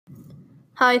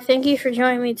Hi, thank you for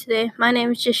joining me today. My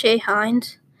name is Jashay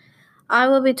H. I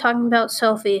will be talking about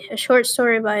Selfie, a short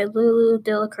story by Lulu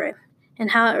Delacre,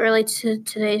 and how it relates to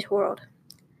today's world.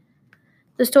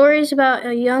 The story is about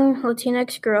a young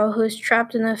Latinx girl who is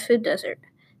trapped in a food desert.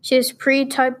 She has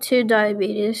pre-type 2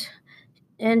 diabetes,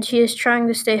 and she is trying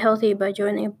to stay healthy by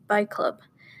joining a bike club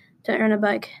to earn a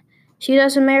bike. She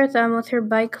does a marathon with her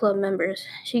bike club members.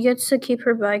 She gets to keep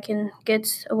her bike and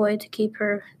gets a way to keep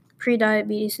her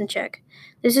prediabetes in check.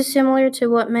 This is similar to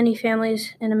what many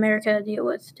families in America deal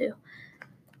with too.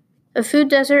 A food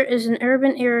desert is an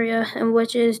urban area in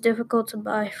which it is difficult to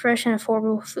buy fresh and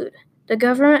affordable food. The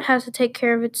government has to take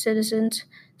care of its citizens,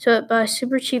 so it buys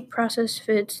super cheap processed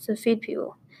foods to feed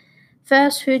people.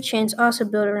 Fast food chains also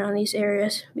build around these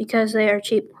areas because they are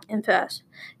cheap and fast.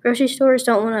 Grocery stores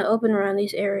don't want to open around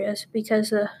these areas because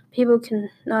the people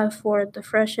cannot afford the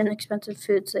fresh and expensive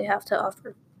foods they have to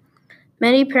offer.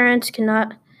 Many parents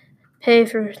cannot pay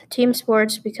for team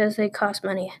sports because they cost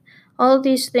money. All of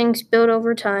these things build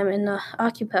over time and the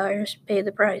occupiers pay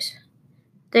the price.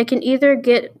 They can either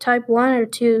get type 1 or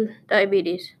 2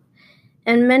 diabetes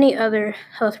and many other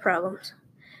health problems.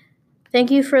 Thank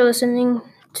you for listening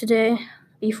today.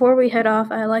 Before we head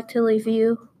off, I'd like to leave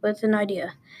you with an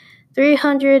idea.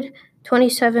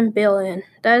 327 billion.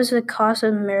 That is the cost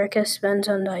of America spends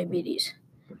on diabetes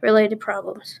related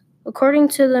problems. According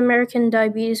to the American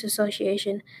Diabetes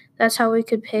Association, that's how we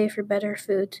could pay for better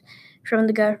foods from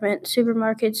the government,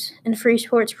 supermarkets, and free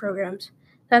sports programs.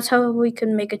 That's how we could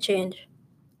make a change.